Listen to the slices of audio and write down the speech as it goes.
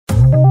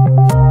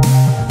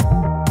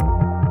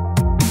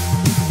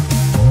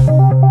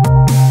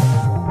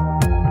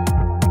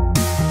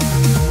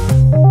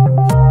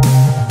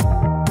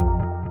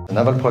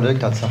naval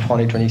product at Safran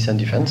Electronics and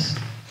Defense.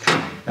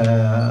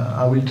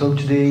 I will talk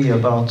today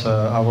about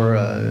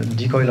our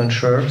decoy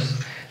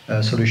launchers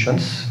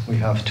solutions. We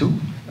have two,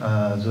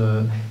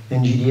 the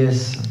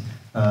NGDS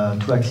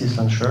two-axis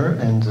launcher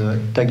and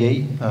the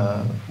DAGAIE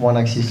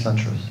one-axis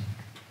launchers.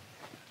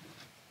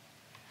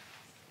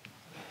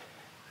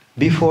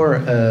 Before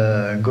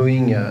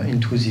going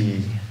into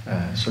the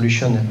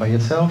solution by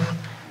itself,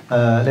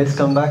 let's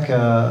come back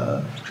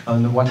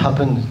on what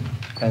happened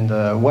and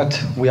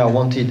what we are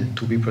wanted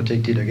to be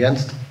protected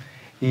against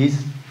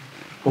is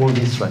all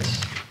these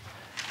threats.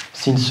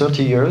 Since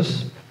 30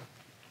 years,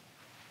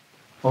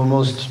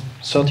 almost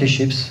 30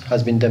 ships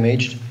has been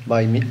damaged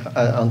by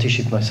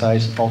anti-ship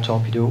missiles or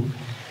torpedo.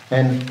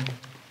 And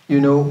you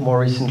know,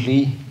 more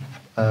recently,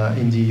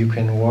 in the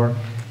Ukraine war,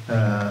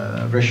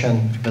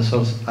 Russian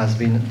vessels has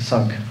been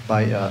sunk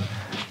by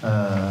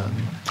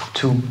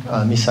two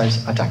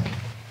missiles attack.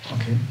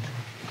 Okay,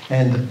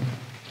 and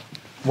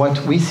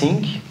what we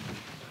think,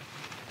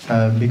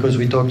 because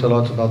we talked a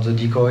lot about the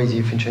decoy, the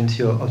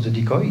efficiency of the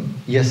decoy.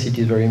 Yes, it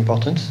is very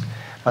important,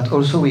 but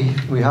also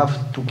we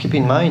have to keep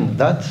in mind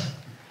that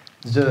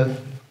the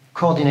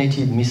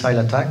coordinated missile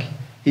attack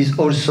is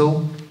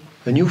also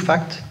a new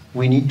fact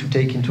we need to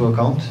take into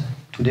account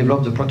to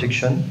develop the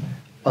protection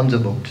on the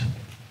boat.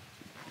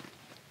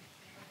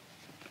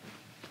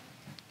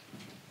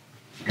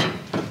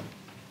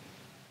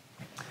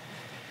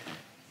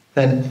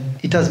 Then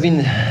it has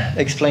been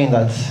explained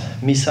that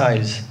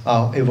missiles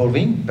are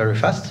evolving very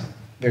fast,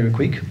 very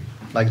quick,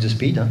 like the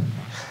speed.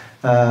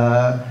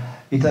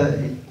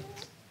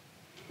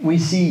 We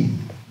see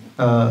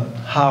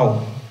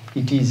how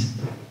it is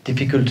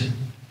difficult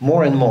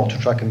more and more to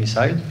track a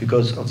missile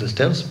because of the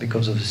stealth,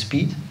 because of the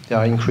speed. They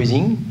are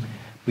increasing.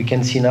 We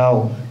can see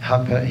now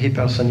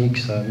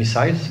hypersonic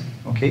missiles.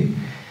 Okay,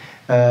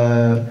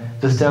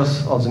 the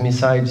stealth of the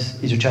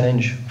missiles is a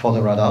challenge for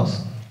the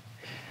radars.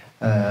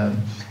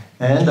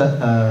 And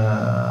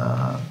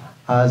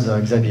as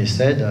Xavier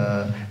said,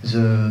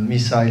 the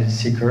missile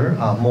seekers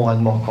are more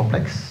and more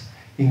complex,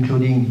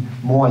 including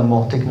more and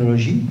more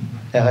technology,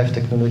 RF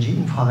technology,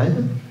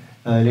 infrared,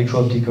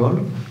 electro-optical,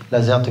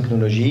 laser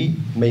technology,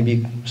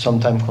 maybe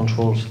sometimes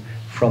controls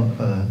from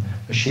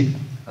a ship,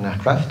 an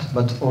aircraft,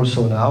 but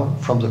also now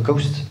from the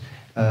coast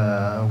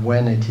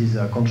when it is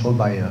controlled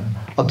by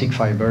optic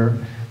fiber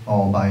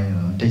or by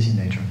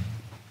designator.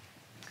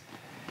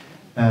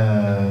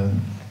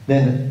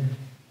 Then,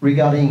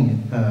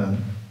 regarding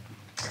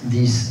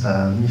these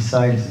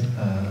missiles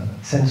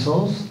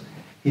sensors,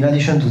 in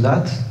addition to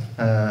that,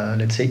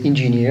 let's say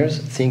engineers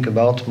think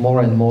about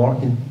more and more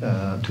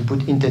to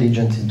put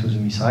intelligence into the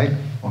missile.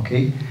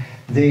 Okay,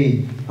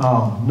 they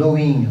are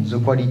knowing the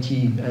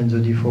quality and the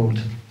default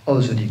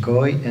of the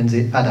decoy, and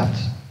they adapt.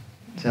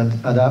 They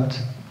adapt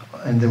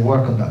and they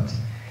work on that.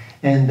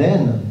 And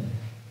then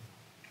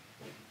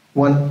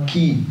one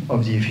key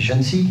of the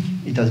efficiency,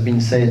 it has been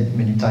said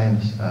many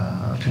times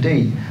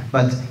today,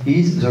 but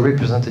is the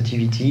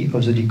representativity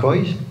of the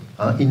decoys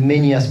in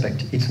many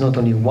aspects. It's not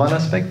only one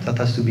aspect that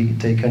has to be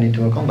taken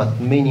into account, but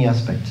many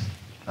aspects.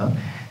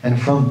 And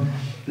from,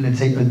 let's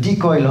say, a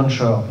decoy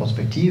launcher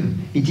perspective,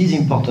 it is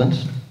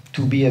important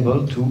to be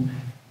able to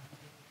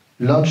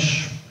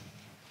launch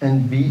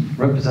and be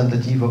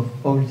representative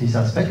of all these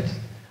aspects.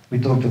 We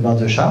talked about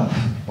the shaft,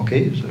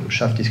 okay, the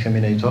shaft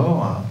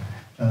discriminator,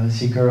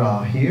 seeker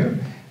are here.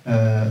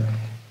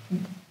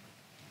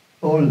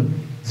 All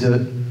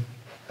the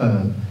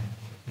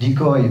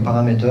decoy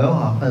parameters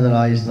are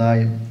analyzed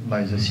now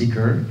by the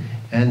seeker,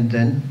 and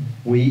then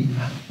we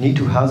need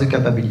to have the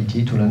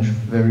capability to launch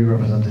very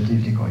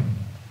representative decoy.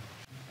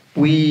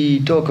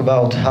 We talk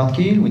about hard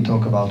kill, we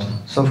talk about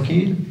soft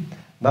kill,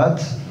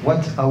 but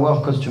what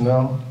our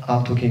customers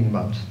are talking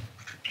about.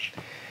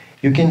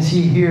 You can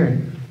see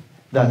here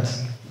that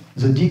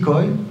the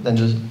decoy and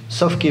the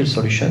soft kill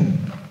solution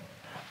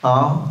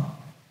are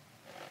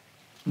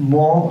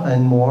more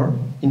and more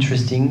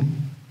interesting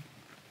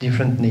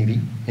different navy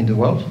in the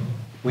world.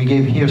 We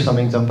gave here some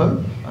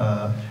example.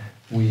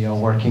 We are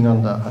working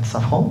on at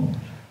Safran.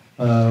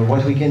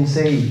 What we can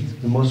say,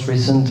 the most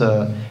recent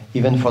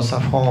event for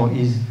Safran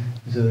is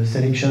the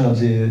selection of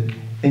the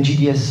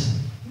NGDS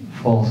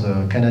for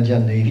the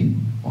Canadian Navy.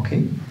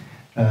 Okay,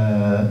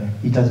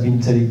 it has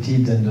been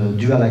selected in the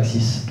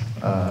dual-axis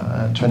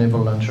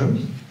trainable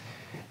launchers.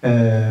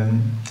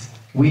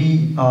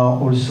 We are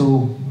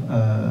also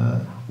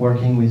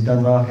working with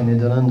Denmark and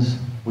Netherlands,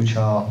 which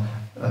are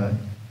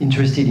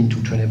interested in two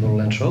trainable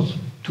launchers,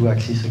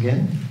 two-axis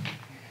again.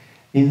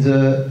 In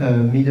the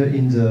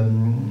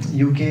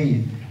UK,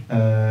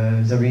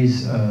 there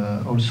is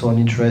also an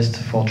interest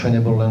for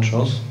trainable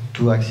launchers,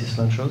 two-axis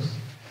launchers.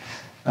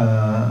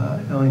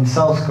 In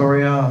South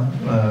Korea,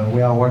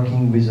 we are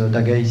working with the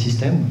DAGAIE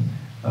system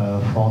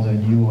for the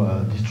new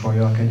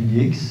destroyer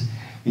KDDX.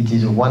 It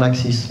is a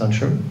one-axis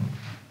launcher.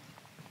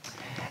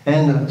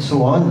 And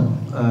so on.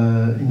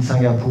 In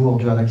Singapore,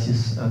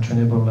 dual-axis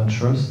trainable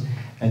launchers,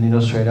 and in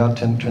Australia,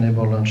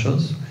 trainable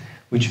launchers,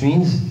 which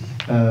means,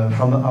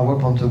 from our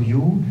point of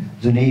view,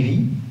 the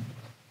Navy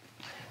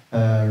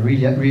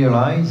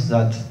realize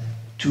that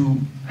to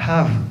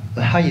have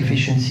a high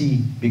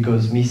efficiency,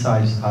 because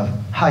missiles have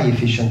high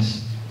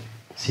efficiency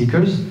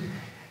seekers,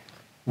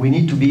 we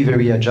need to be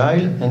very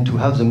agile and to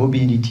have the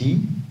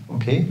mobility,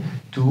 okay,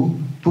 to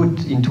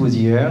put into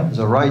the air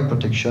the right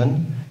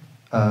protection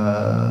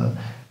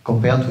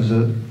compared to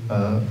the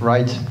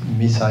right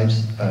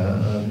missiles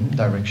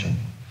direction.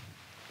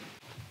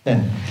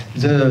 Then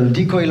the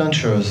decoy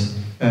launchers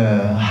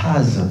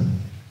has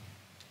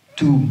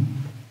to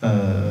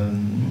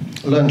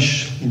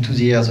launch into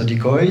the air the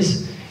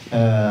decoys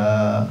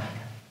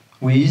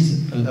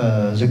with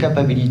the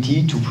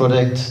capability to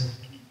protect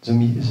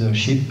the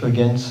ship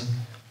against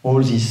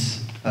all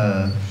these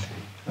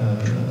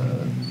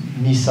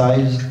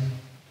missiles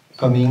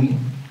coming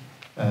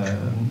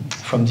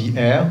from the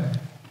air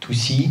to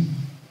sea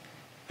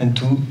and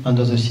to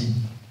under the sea.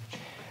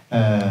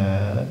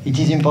 It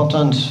is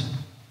important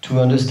to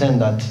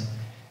understand that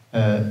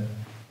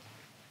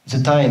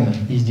the time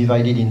is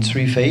divided in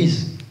 3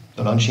 phases: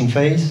 the launching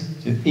phase,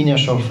 the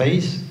inertial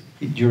phase,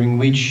 during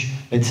which,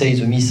 let's say,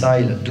 the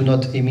missile do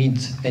not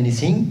emit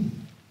anything,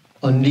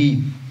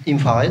 only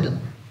infrared.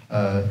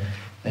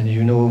 And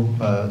you know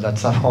that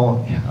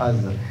Safran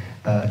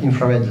has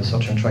infrared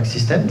search and track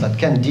system that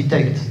can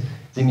detect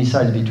the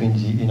missiles between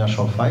the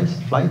inertial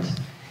flights.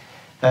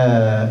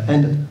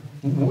 And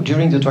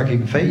during the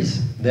tracking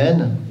phase,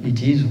 then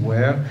it is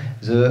where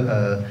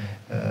the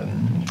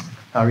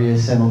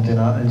RESM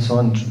antenna and so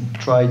on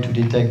try to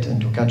detect and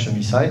to catch a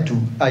missile, to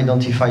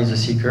identify the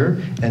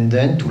seeker, and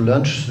then to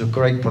launch the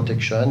correct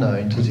protection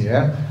into the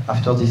air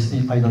after this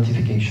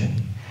identification.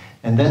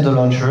 And then the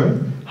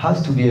launcher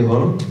has to be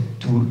able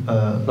to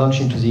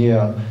launch into the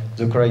air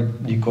the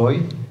correct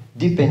decoy,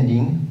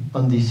 depending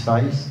on this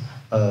phase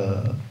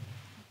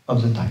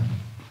of the time.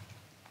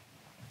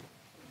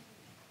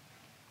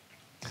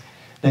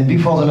 Then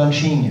before the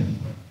launching,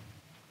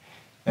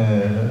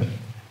 the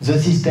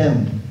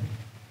system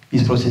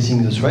is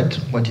processing the threat.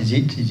 What is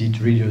it? Is it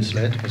really a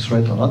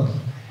threat or not?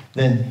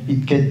 Then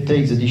it can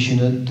take the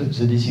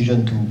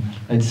decision to,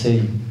 let's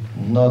say,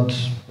 not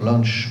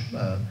launch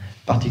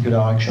particular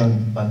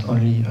action, but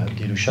only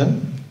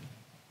dilution.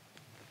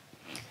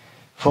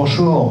 For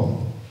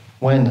sure,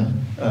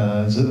 when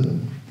the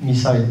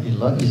missile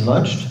is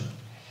launched,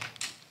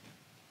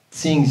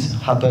 things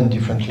happen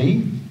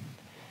differently.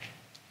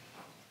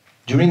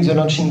 During the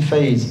launching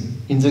phase,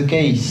 in the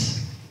case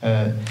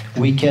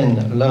we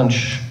can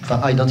launch,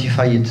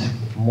 identify it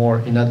more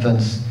in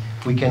advance,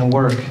 we can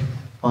work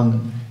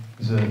on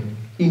the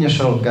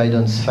initial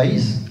guidance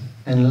phase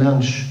and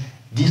launch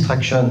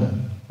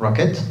distraction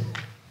rocket,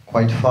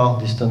 quite far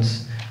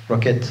distance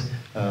rocket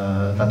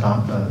that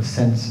are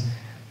sent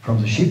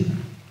from the ship.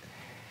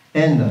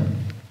 And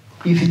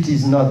if it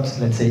is not,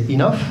 let's say,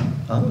 enough,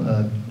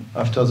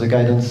 after the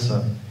guidance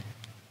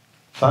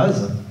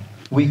phase,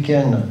 we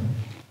can,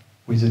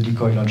 with the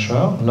decoy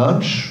launcher,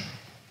 launch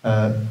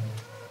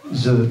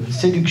the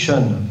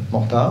seduction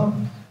mortar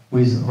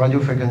with radio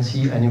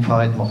frequency and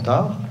infrared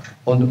mortar,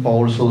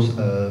 or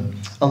also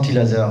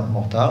anti-laser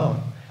mortar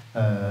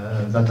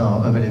that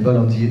are available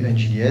on the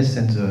NGDS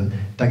and the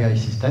DAGAIE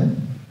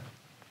system.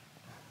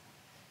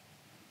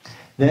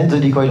 Then the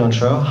decoy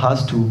launcher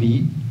has to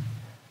be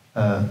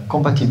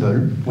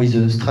compatible with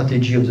the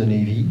strategy of the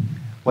Navy,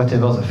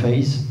 whatever the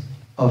phase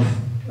of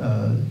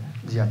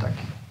the attack.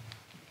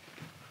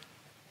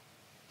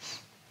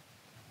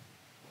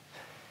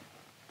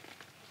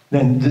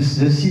 Then the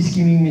sea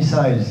skimming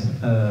missiles,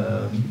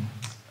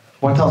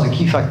 what are the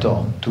key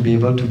factors to be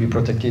able to be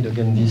protected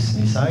against these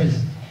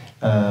missiles?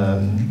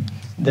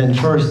 Then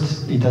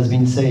first, it has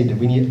been said,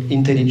 we need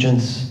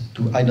intelligence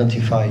to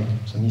identify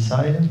the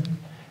missile.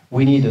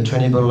 We need a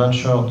trainable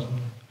launcher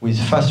with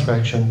fast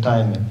reaction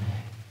time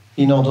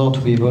in order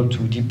to be able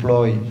to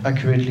deploy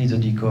accurately the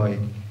decoy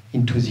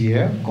into the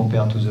air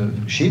compared to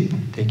the ship,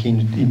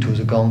 taking into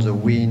account the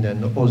wind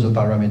and all the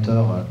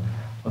parameters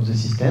of the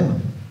system.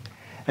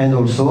 And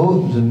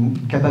also the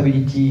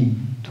capability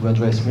to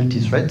address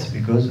multi-threat,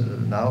 because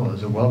now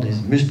the world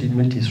is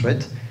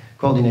multi-threat,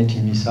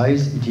 coordinating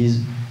missiles, it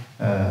is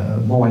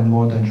more and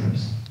more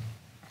dangerous.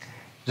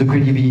 The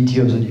credibility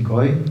of the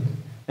decoy,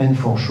 and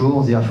for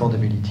sure the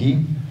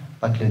affordability.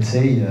 But let's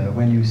say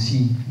when you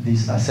see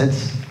these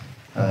assets,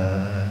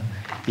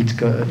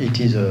 it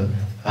is a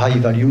high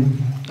value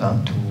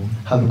to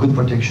have a good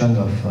protection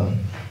of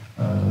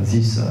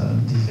this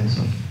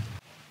vessel.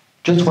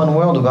 Just one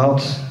word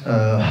about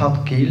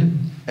hard kill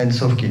and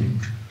soft kill.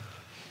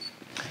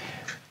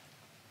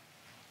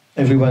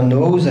 Everyone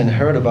knows and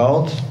heard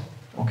about,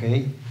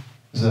 okay,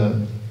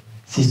 the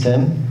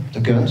system,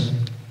 the guns,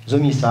 the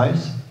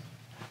missiles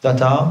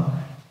that are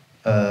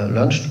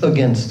launched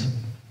against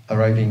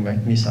arriving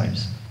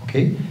missiles.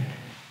 Okay,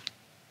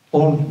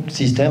 all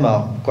systems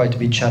are quite a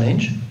bit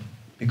challenged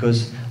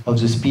because of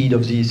the speed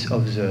of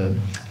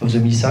the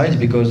missiles,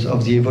 because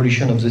of the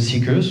evolution of the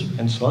seekers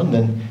and so on.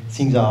 Then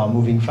things are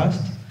moving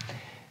fast,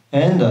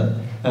 and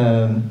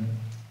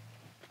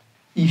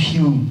if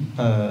you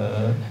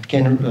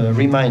can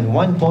remind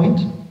one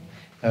point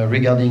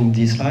regarding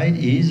this slide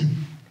is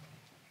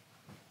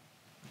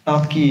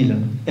hard kill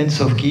and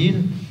soft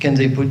kill, can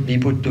they be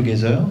put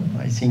together?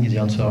 I think the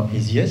answer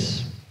is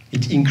yes.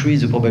 It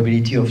increases the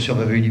probability of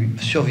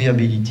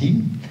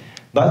survivability,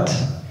 but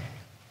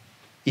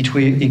it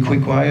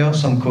requires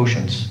some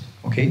cautions,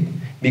 okay?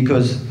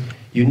 Because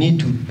you need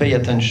to pay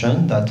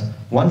attention that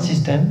one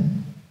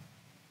system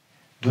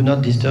do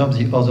not disturb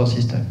the other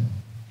system.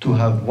 To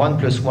have 1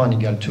 + 1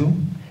 = 2,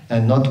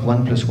 and not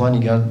 1 +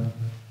 1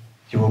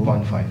 =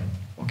 0.5,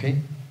 okay?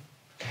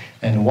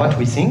 And what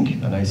we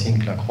think, and I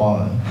think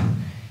Lacroix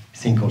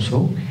think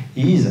also,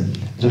 is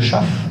the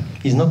shaft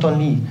is not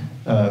only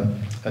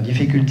a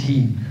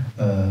difficulty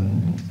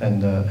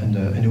and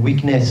a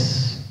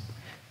weakness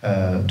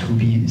to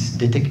be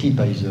detected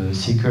by the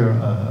seeker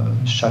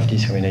shaft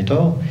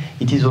discriminator,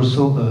 it is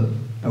also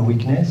a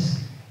weakness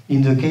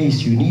in the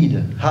case you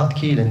need hard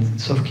kill and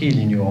soft kill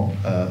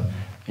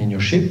in your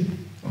ship,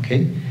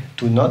 okay,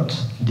 to not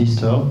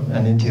disturb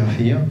and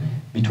interfere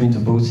between the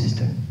both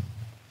systems.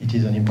 It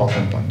is an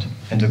important point.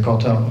 And the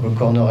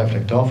corner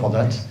reflector for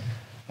that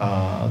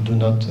do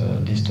not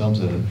disturb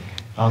the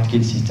hard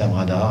kill system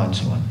radar and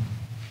so on.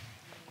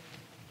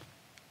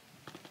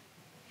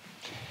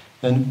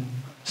 Then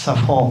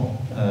Safran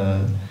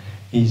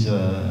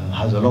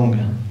has a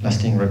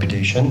long-lasting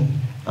reputation,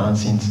 and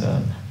since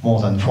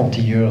more than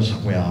 40 years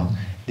we are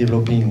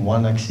developing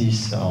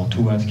one-axis or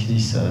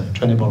two-axis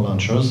trainable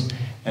launchers,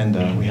 and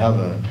we have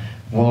a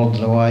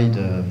worldwide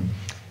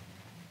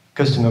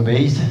customer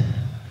base,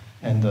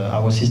 and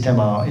our systems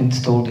are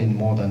installed in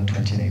more than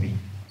 20 navies.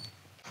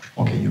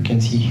 Okay, you can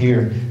see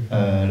here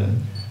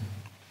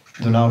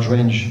the large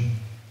range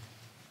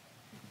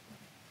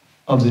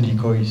of the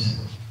decoys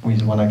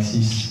with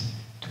one-axis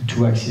to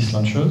two-axis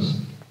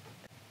launchers.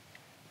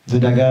 The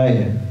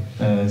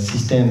DAGAIE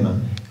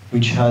system,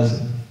 which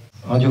has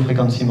radio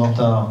frequency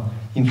mortar,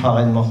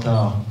 infrared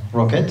mortar,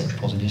 rocket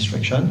for the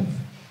distraction,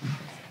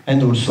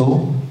 and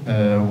also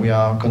we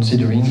are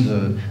considering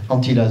the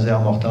anti-laser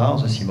mortar,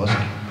 the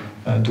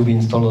CMOSC, to be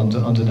installed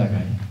on the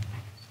DAGAIE.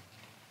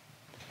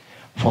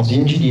 For the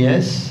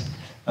NGDS,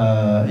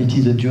 it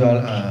is a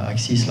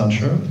dual-axis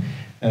launcher.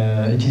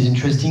 It is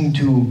interesting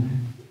to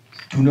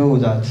know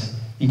that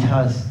it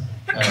has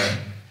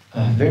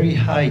a very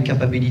high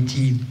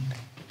capability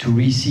to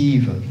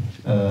receive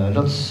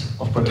lots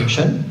of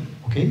protection,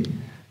 okay,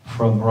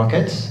 from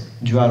rockets,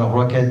 dual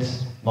rocket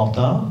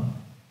mortar,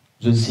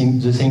 the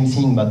same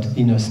thing but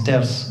in a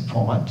stealth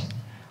format,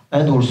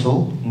 and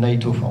also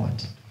NATO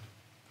format.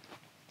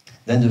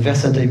 Then the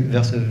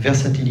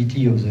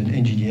versatility of the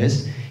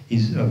NGDS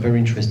is a very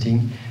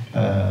interesting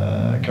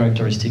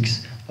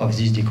characteristics of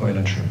this decoy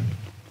launcher.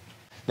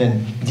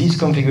 Then this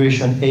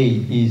configuration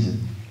A is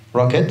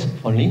rocket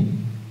only.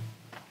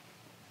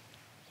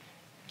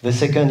 The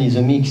second is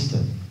a mix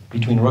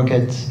between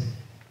rocket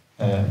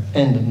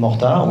and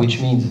mortar,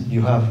 which means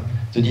you have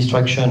the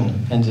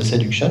distraction and the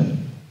seduction.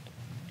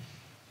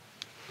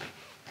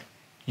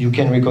 You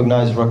can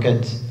recognize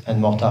rocket and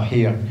mortar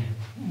here,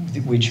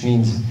 which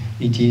means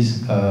it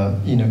is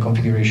in a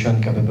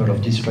configuration capable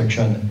of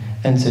distraction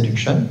and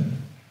seduction.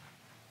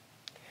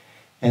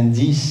 And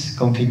this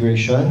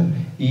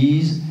configuration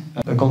is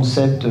a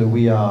concept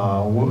we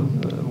are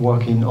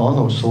working on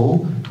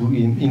also to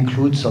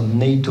include some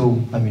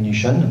NATO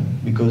ammunition,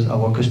 because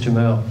our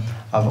customers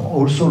are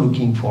also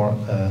looking for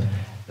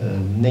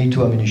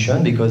NATO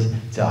ammunition because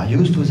they are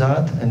used to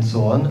that and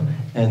so on,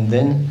 and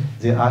then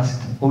they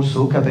ask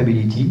also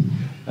capability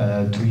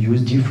to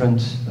use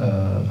different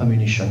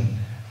ammunition.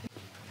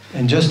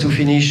 And just to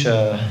finish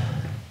the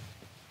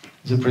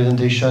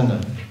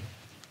presentation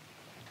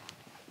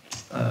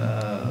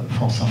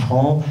for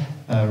Safran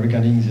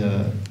regarding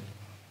the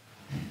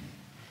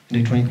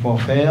electronic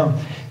warfare,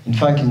 in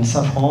fact in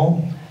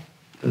Safran,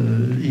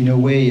 in a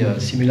way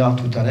similar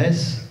to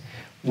Thales,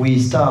 we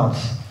start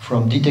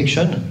from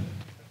detection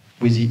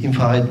with the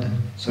infrared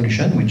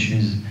solution, which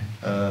is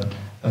a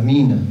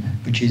mean,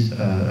 which is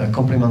a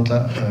complement,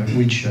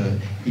 which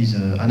is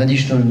an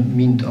additional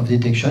mean of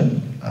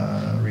detection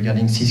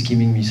regarding sea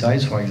skimming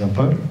missiles, for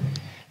example.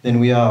 Then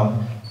we are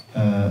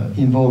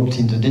involved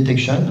in the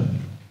detection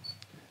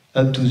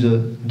up to the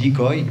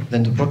decoy,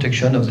 then the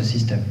protection of the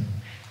system.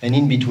 And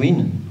in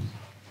between,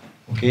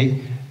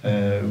 okay,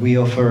 we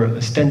offer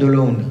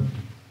standalone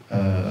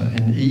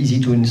and easy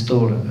to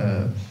install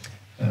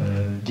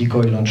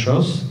decoy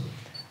launchers,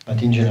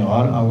 but in general,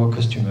 our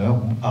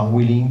customers are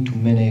willing to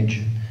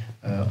manage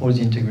all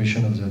the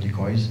integration of the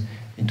decoys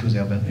into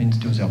their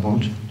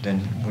boat.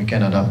 Then we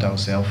can adapt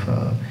ourselves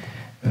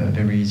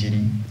very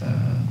easily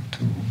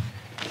to.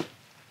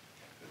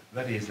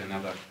 That is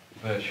another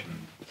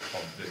version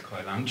of the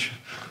decoy launcher.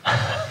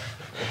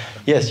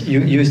 Yes,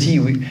 you see,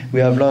 we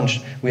have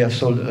launched, we have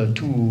sold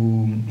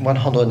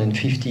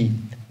 150.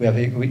 We have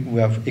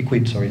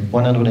equipped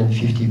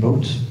 150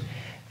 boats,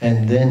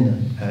 and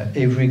then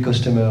every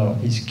customer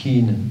is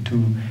keen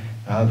to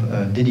have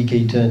a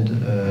dedicated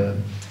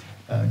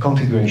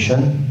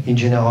configuration, in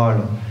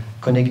general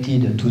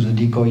connected to the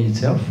decoy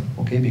itself,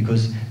 okay,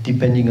 because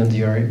depending on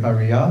the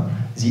area,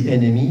 the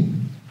enemy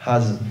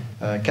has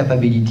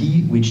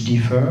capability which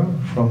differ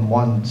from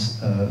one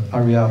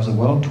area of the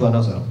world to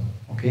another.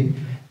 Okay,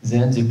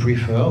 then they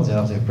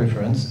have their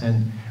preference,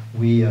 and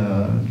we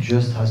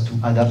just have to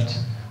adapt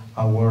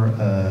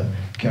our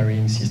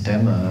carrying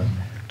system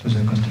to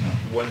the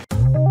customer.